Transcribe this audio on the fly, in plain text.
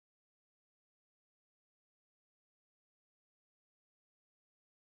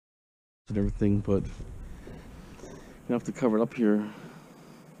and everything, but we have to cover it up here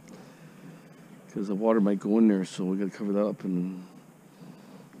because the water might go in there, so we got to cover that up. And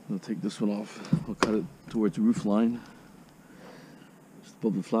I'll take this one off. I'll cut it towards the roof line, just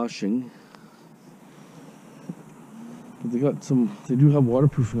above the flashing. But they do have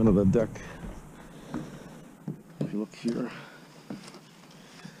waterproofing under that deck. If you look here,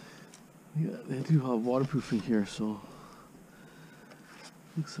 yeah, they do have waterproofing here, so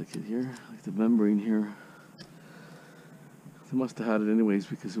looks like it here, like the membrane here. They must have had it anyways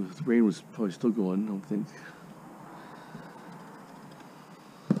because the rain was probably still going, I don't think.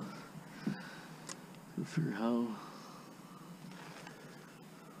 We'll figure how.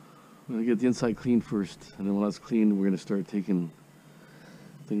 I'm gonna get the inside clean first, and then when that's clean, we're gonna start taking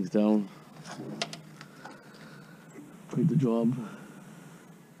things down. Quite the job.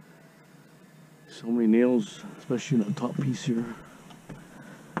 So many nails, especially in the top piece here.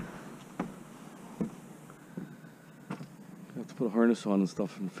 I have to put a harness on and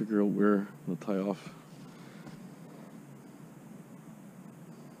stuff and figure out where it'll tie off.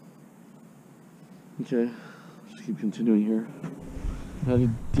 Okay, just keep continuing here. How do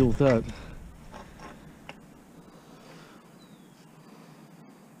you deal with that?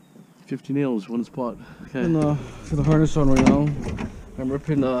 50 nails, one spot. Okay. And for the harness on right now, I'm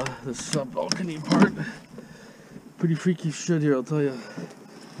ripping this balcony apart. Pretty freaky shit here, I'll tell you.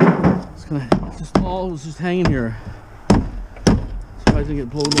 It's just all was just hanging here. So I didn't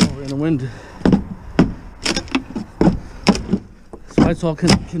get blown over in the wind. So it's all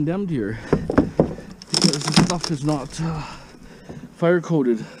condemned here because this stuff is not fire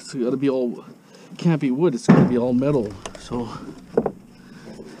coated. So you gotta be all, can't be wood, it's gonna be all metal. So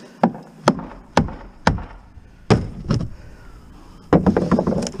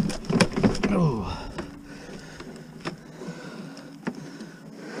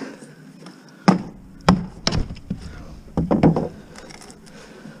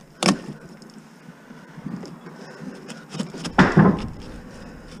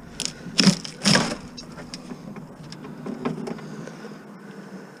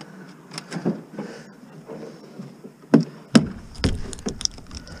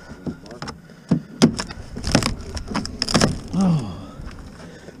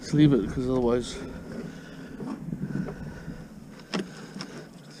leave it because otherwise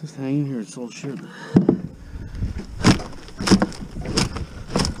it's just hanging here, it's all shit.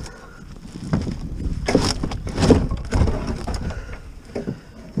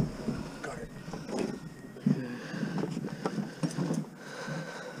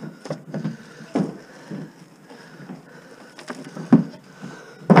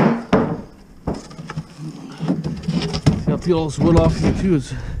 See, I'll take all this wood off here too.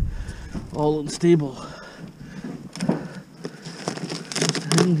 It's all unstable. Just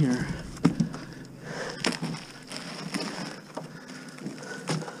hang here.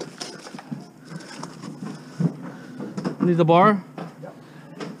 Need the bar? Yep.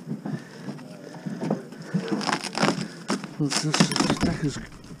 This stack is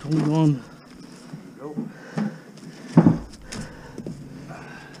totally gone.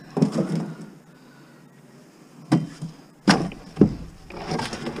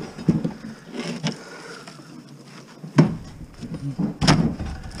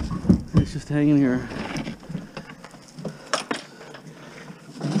 It's just hanging here.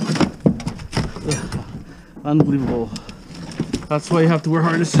 Ugh, unbelievable. That's why you have to wear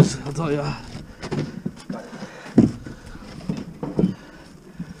harnesses, I'll tell you.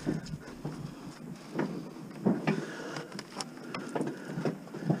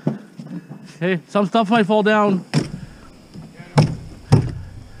 Okay, some stuff might fall down.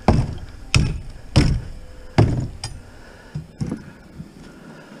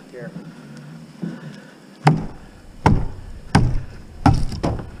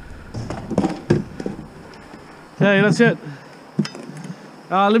 Okay, that's it.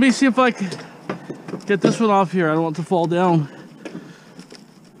 Let me see if I can get this one off here. I don't want it to fall down.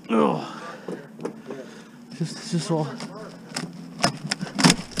 Oh, it's just all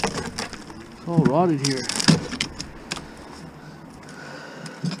rotted here.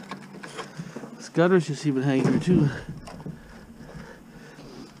 This gutter's just even hanging here too.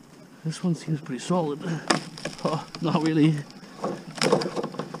 This one seems pretty solid. Oh, not really.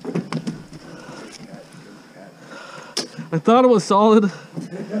 I thought it was solid. Okay,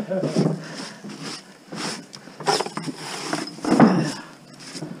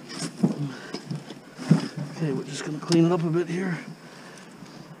 we're just gonna clean it up a bit here.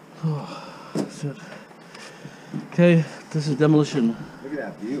 Oh, that's it. Okay, this is demolition. Look at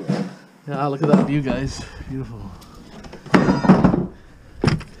that view. Eh? Yeah, look at that view, guys. Beautiful.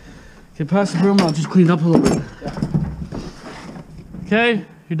 Okay, pass the broom. I'll just clean it up a little bit. Yeah. Okay,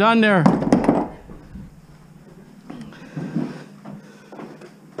 you're done there.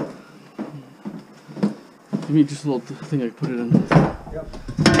 Give me just a little thing I can put it in. Yep.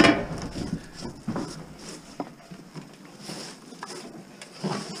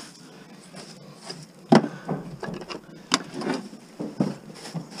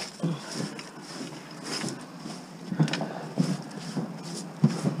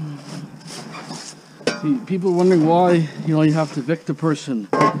 See, people are wondering why, you know, you have to evict a person.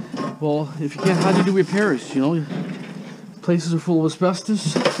 Well, if you can't, how do you do repairs? You know, places are full of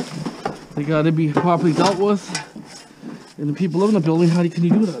asbestos. They got to be properly dealt with. And the people living in the building, how can you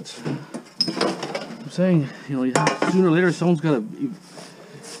do that? I'm saying, you know, you have, sooner or later, someone's got to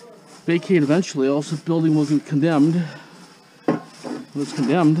vacate eventually, else the building will get condemned. When it's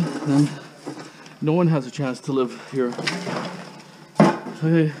condemned, then no one has a chance to live here.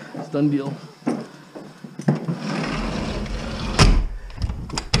 Okay, it's done deal.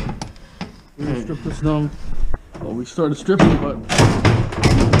 Strip this now. Well, we started stripping, but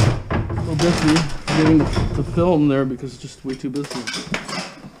a little busy getting the film there because it's just way too busy.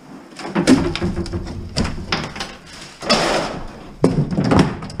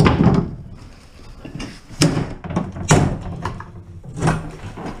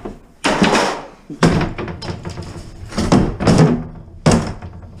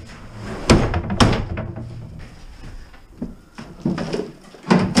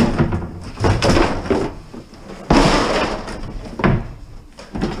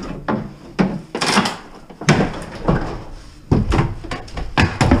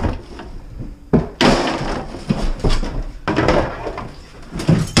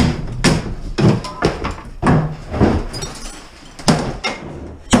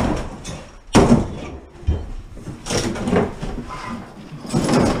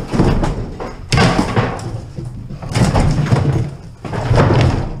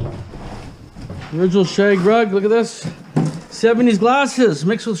 Original shag rug, look at this. 70s glasses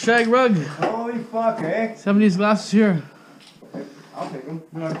mixed with shag rug. Holy fuck, eh? 70s glasses here. I'll take them.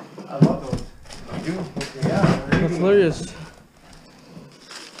 I love those. You do? Okay, yeah. That's hilarious.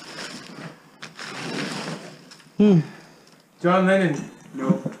 John Lennon.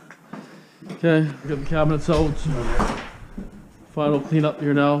 No. Okay, we got the cabinets out. Final clean up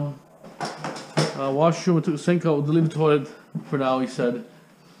here now. Washroom, we took the sink out, we'll leave the toilet for now, he said.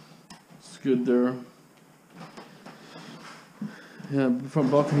 It's good there. Yeah, front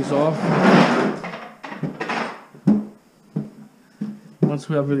balcony's off. Once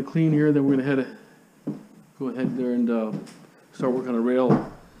we have really clean here, then we're gonna go ahead there and start working on a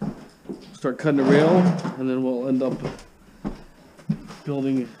rail. Start cutting the rail, and then we'll end up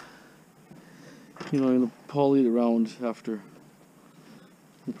building, you know, in the poly around after.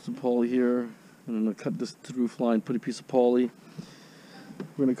 We'll put some poly here, and then I'll cut this to the roof line, put a piece of poly.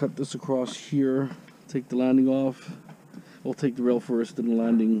 We're gonna cut this across here, take the landing off. We'll take the rail first, then the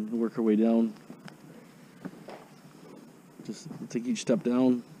landing, and work our way down. Just take each step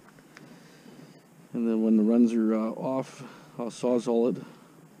down, and then when the runs are off, I'll sawzall it.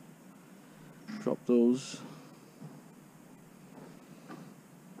 Drop those.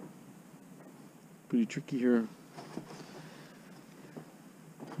 Pretty tricky here.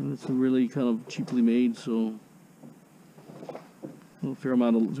 And it's really kind of cheaply made, so a fair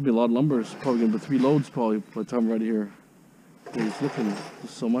amount of, it's gonna be a lot of lumber. It's probably gonna be 3 loads probably by the time we're right here. It's looking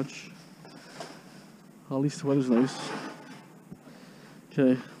just so much. At least the weather's nice.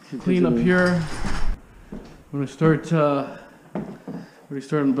 Okay, clean up here. I'm gonna start. Already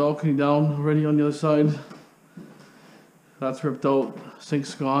starting the balcony down already on the other side. That's ripped out.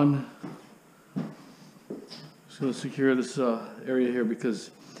 Sink's gone. Just gonna secure this area here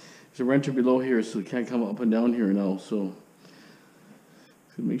because there's a renter below here, so it can't come up and down here now. So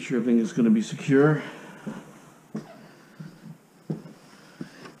make sure everything is gonna be secure.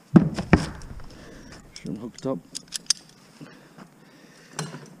 I'm hooked up.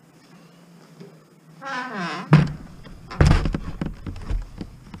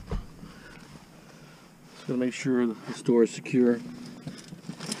 Just gotta make sure this door is secure.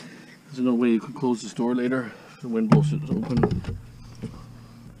 There's no way you could close this door later if the wind blows it open.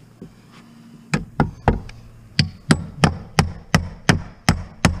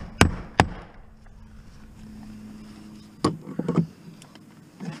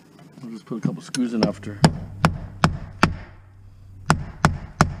 I'll just put a couple screws in after.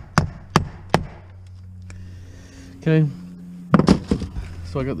 Okay,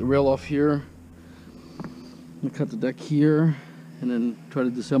 so I got the rail off here. I'm gonna cut the deck here and then try to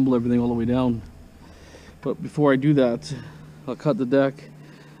disassemble everything all the way down. But before I do that, I'll cut the deck.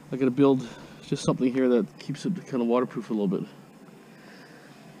 I gotta build just something here that keeps it kind of waterproof a little bit.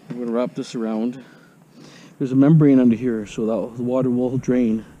 I'm gonna wrap this around. There's a membrane under here so that the water will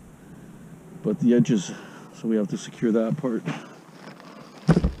drain, but the edges, so we have to secure that part.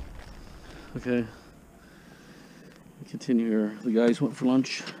 Okay, continue here. The guys went for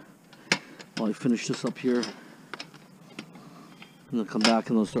lunch while I finish this up here, and they'll come back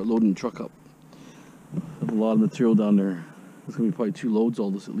and they'll start loading the truck up. I have a lot of material down there. There's gonna be probably 2 loads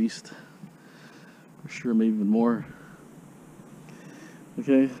all this at least, for sure, maybe even more.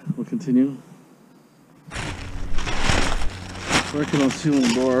 Okay, we'll continue. Working on sealing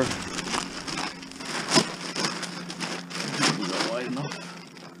the door. Is that wide enough?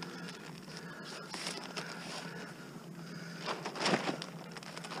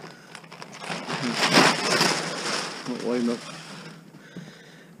 Not wide enough.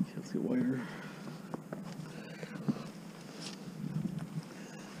 Can't get wider.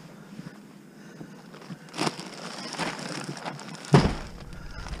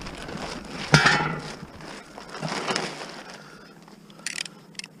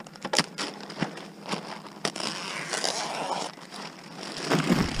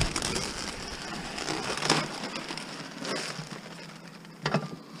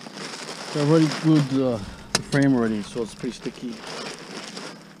 I've already glued the frame already, so it's pretty sticky.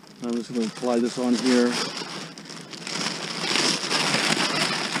 I'm just going to apply this on here.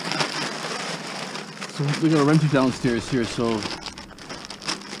 So we got a renter downstairs here, so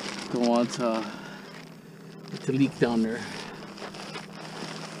don't want it to leak down there.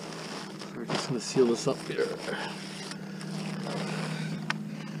 So we're just going to seal this up here.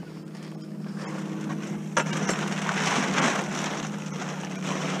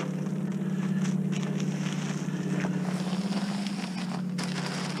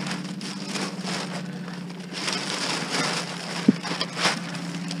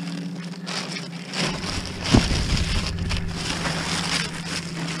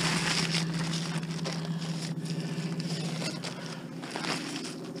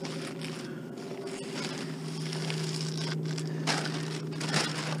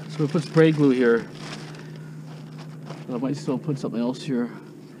 So we put spray glue here. I might still put something else here.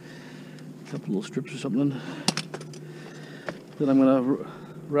 A couple little strips or something. Then I'm gonna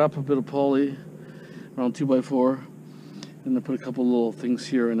wrap a bit of poly around 2x4, and then put a couple little things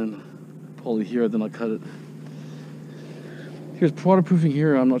here, and then poly here. Then I'll cut it. Here's waterproofing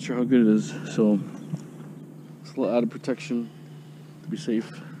here. I'm not sure how good it is, so it's a little added protection to be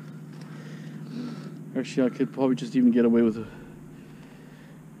safe. Actually, I could probably just even get away with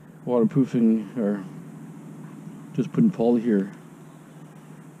waterproofing or just putting poly here,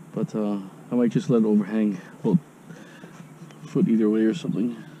 but I might just let it overhang. Well, foot either way or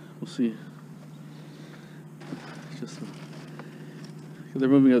something. We'll see. Just they're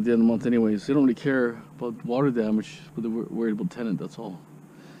moving at the end of the month anyways. They don't really care about water damage, but they're worried about tenant. That's all.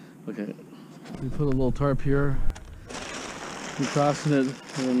 Okay. We put a little tarp here. We fasten it,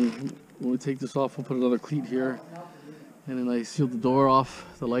 and then when we take this off, we'll put another cleat here. And then I sealed the door off,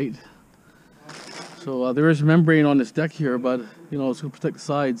 the light. So there is a membrane on this deck here, but you know, it's going to protect the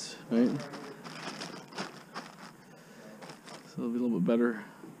sides, right? So it'll be a little bit better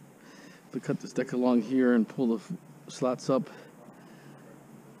to cut this deck along here and pull the slats up.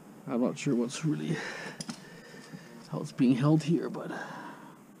 I'm not sure what's really, how it's being held here, but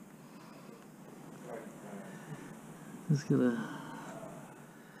I'm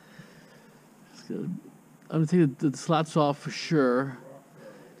gonna take the slats off for sure,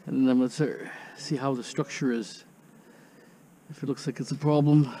 and then I'm gonna see how the structure is. If it looks like it's a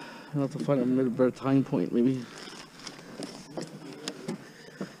problem, I'll have to find a better time point maybe.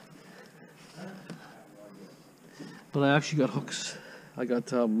 But I actually got hooks. I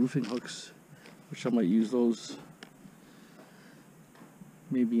got roofing hooks, which I might use those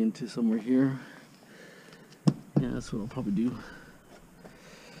maybe into somewhere here. Yeah, that's what I'll probably do.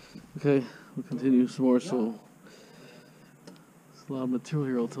 Okay, we'll continue some more. So there's a lot of material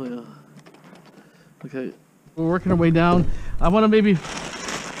here, I'll tell you. Okay, we're working our way down. I want to maybe put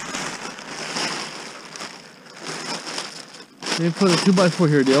a 2x4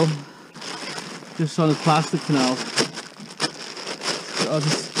 here, Dale. Just on this plastic for now.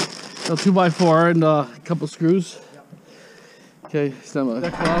 Just a 2x4 and a couple screws. Okay, stand by.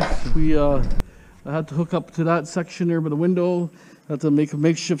 Deck off. I had to hook up to that section there by the window. I had to make a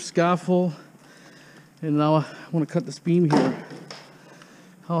makeshift scaffold. And now I want to cut this beam here.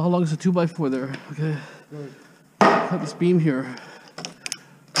 How long is the 2x4 there? Okay. Cut this beam here.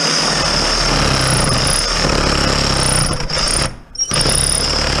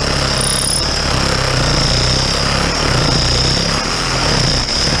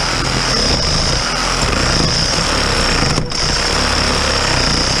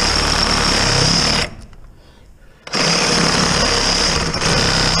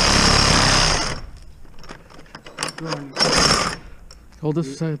 throwing. Oh,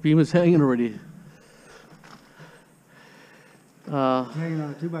 this beam is hanging already. It's hanging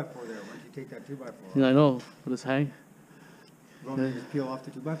on a 2x4 there. Once you take that 2x4 Yeah, I know, but it's hang. you want me to just peel off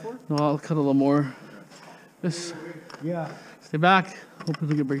the 2x4? No, I'll cut a little more. This. Yeah. Stay back. Hopefully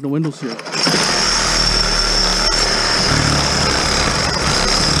we can break the windows here.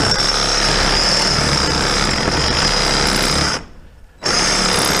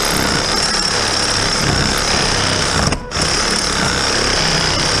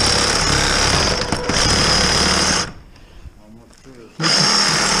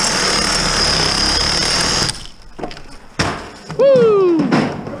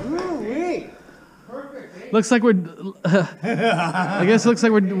 Looks like we're. I guess it looks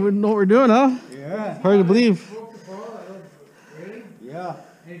like we know what we're doing, huh? Yeah. Hard to believe. Yeah.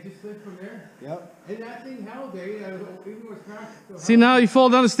 And it just slid from there. Yep. And that thing held there, even with cracks. See, now you fall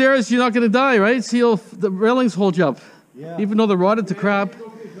down the stairs, you're not going to die, right? See, the railings hold you up. Yeah. Even though they're rotted to crap.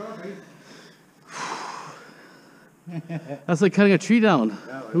 That's like cutting a tree down.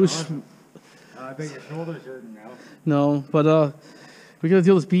 It was. Awesome. I bet your shoulders hurting now. No, but we're going to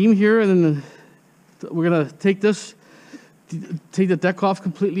deal this beam here, and then we're going to take this, take the deck off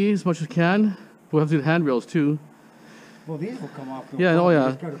completely as much as we can. We'll have to do the handrails too. Well, these will come off. Yeah, oh yeah.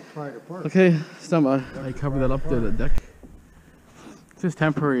 You just gotta pry it apart. Okay, stand by. I cover that up there, the deck. It's just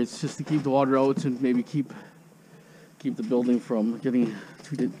temporary. It's just to keep the water out and maybe keep the building from getting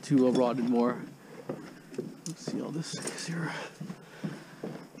too rotted more. Let's see all this is here.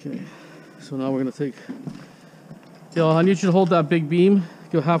 Okay, so now we're gonna take. Yeah, I need you to hold that big beam.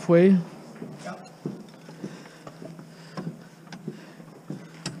 Go halfway.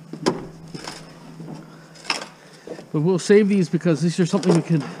 But we'll save these because these are something we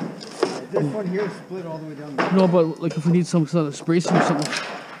can. This one here is split all the way down there. No, but like if we need some sort of bracing or something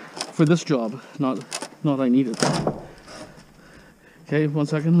for this job, not I need it. Okay, 1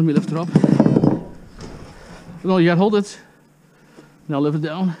 second. Let me lift it up. No, you gotta hold it. Now lift it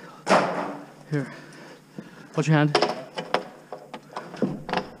down. Here, watch your hand.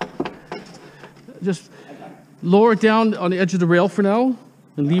 Just lower it down on the edge of the rail for now,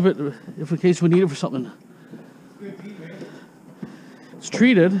 and leave it if in case we need it for something. It's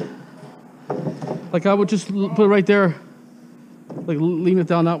treated. Like I would just put it right there. Like lean it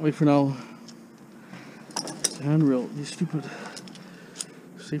down that way for now. Handrail, these stupid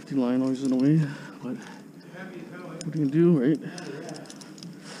safety line always in the way. But what are you gonna do, right?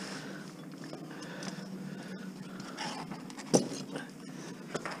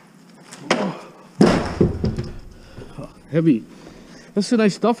 Oh, heavy. That's the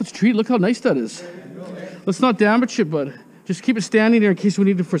nice stuff. It's treated. Look how nice that is. Let's not damage it, but just keep it standing there in case we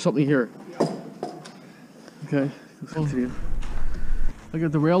need it for something here. Okay, let's continue. I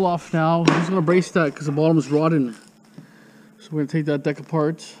got the rail off now. I'm just gonna brace that because the bottom is rotting. So we're gonna take that deck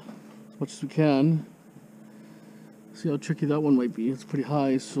apart as much as we can. See how tricky that one might be. It's pretty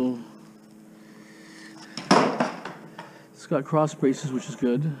high, so it's got cross braces, which is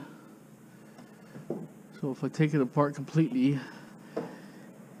good. So if I take it apart completely,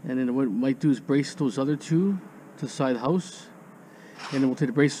 and then what it might do is brace those other two to the side of the house, and then we'll take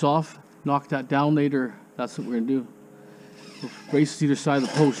the braces off, knock that down later. That's what we're gonna do. We'll brace either side of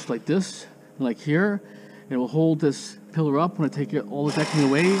the post like this, and like here, and we'll hold this pillar up. When I take all the decking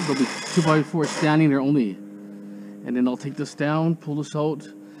away, there'll be 2x4 standing there only. And then I'll take this down, pull this out,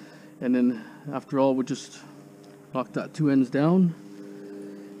 and then after all, we'll just knock that two ends down,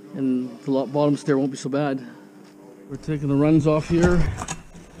 and the bottom stair won't be so bad. We're taking the runs off here.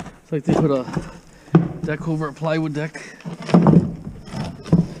 It's like they put a deck over a plywood deck.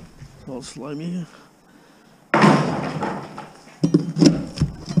 It's all slimy.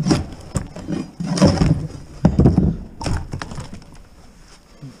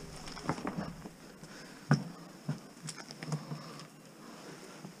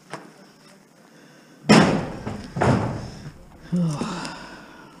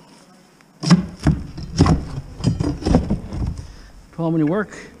 Problem when you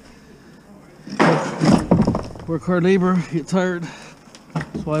work hard labor, get tired.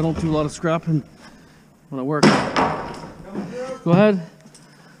 That's why I don't do a lot of scrapping when I work. Go ahead.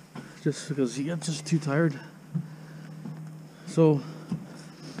 Just because you get just too tired. So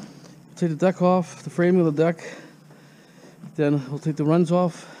take the deck off, the framing of the deck. Then we'll take the runs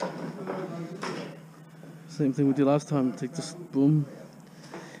off. Same thing we did last time. Take this, boom.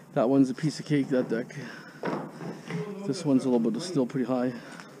 That one's a piece of cake, that deck. This one's a little bit still pretty high.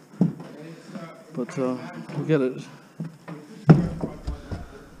 But we'll get it.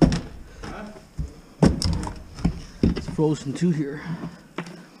 It's frozen too here.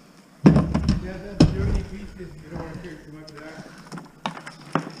 Yeah, that's the only pieces, you don't want to carry too much of that.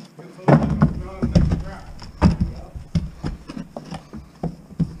 You'll put it on like crap.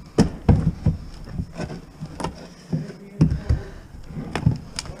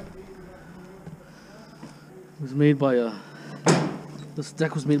 It was made by this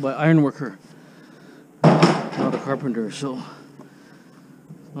deck was made by iron worker, not a carpenter, so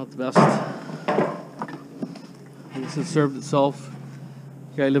it's not the best. I guess it served itself.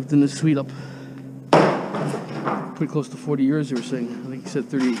 The guy lived in this suite up pretty close to 40 years, they were saying. I think he said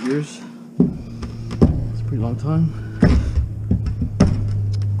 38 years. It's a pretty long time.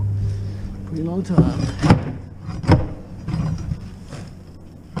 Pretty long time.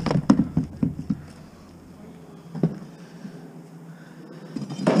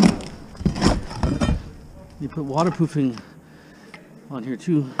 You put waterproofing on here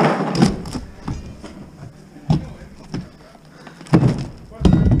too.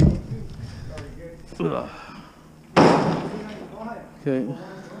 Ugh. Okay, I'm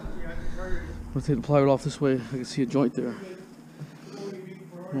gonna take the plywood off this way. I can see a joint there.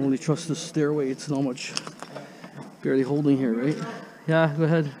 I only trust this stairway. It's not much. Barely holding here, right? Yeah, go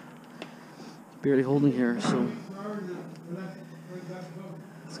ahead. Barely holding here, so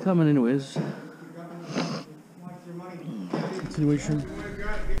it's coming anyways. Continuation.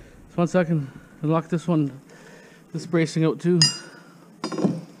 Just 1 second. Unlock this one. This bracing out too.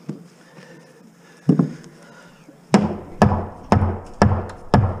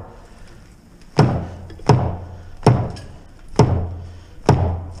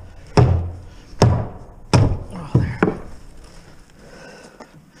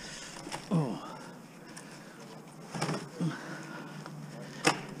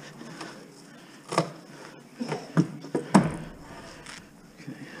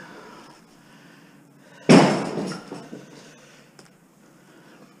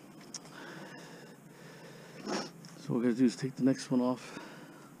 So what we're going to do is take the next one off.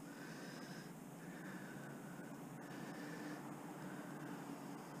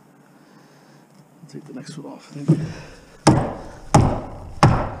 I'll take the next one off, I think.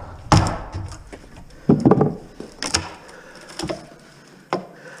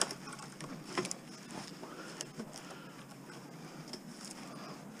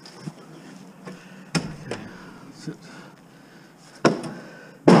 Okay, that's it.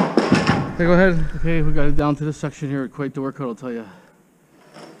 Okay, go ahead. Okay, we got it down to this section here. Quite the workout, I'll tell you.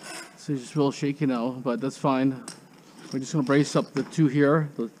 So it's just real shaky now, but that's fine. We're just going to brace up the two here,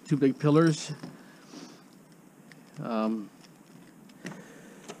 the two big pillars. Won't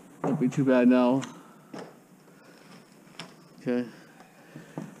be too bad now. Okay.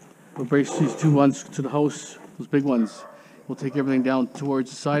 We'll brace these two ones to the house, those big ones. We'll take everything down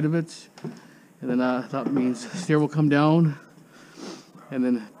towards the side of it. And then that means the stair will come down. And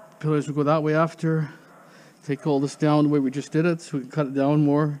then pillars will go that way after. Take all this down the way we just did it, so we can cut it down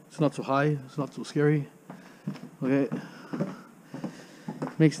more. It's not so high, it's not so scary. Okay.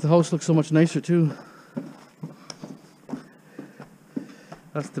 Makes the house look so much nicer too.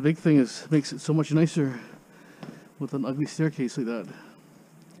 That's the big thing, is makes it so much nicer with an ugly staircase like that.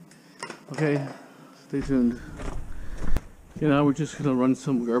 Okay, stay tuned. Okay, now we're just gonna run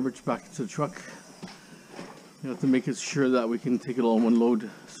some garbage back to the truck. You have to make it sure that we can take it all in one load,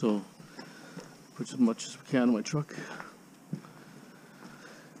 so put as much as we can in my truck.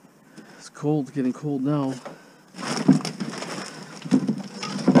 It's cold, getting cold now.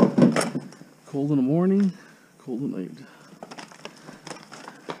 Cold in the morning, cold at night.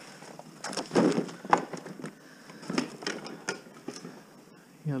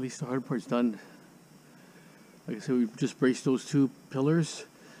 Yeah, at least the hard part's done. Like I said, we just braced those two pillars.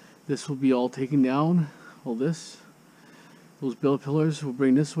 This will be all taken down. All this, those billet pillars we'll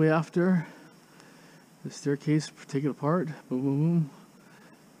bring this way after. The staircase, take it apart, boom, boom, boom.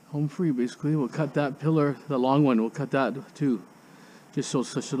 Home free, basically. We'll cut that pillar, the long one, we'll cut that too. Just so it's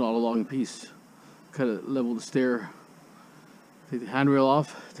such not a long piece. Cut it, level the stair. Take the handrail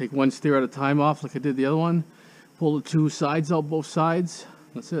off, take one stair at a time off like I did the other one. Pull the two sides out, both sides.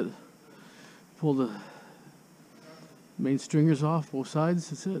 That's it. Pull the main stringers off, both sides,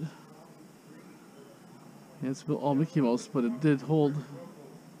 that's it. Yeah, it's all Mickey Mouse, but it did hold.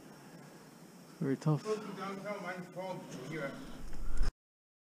 Very tough. Downtown, mine's called here.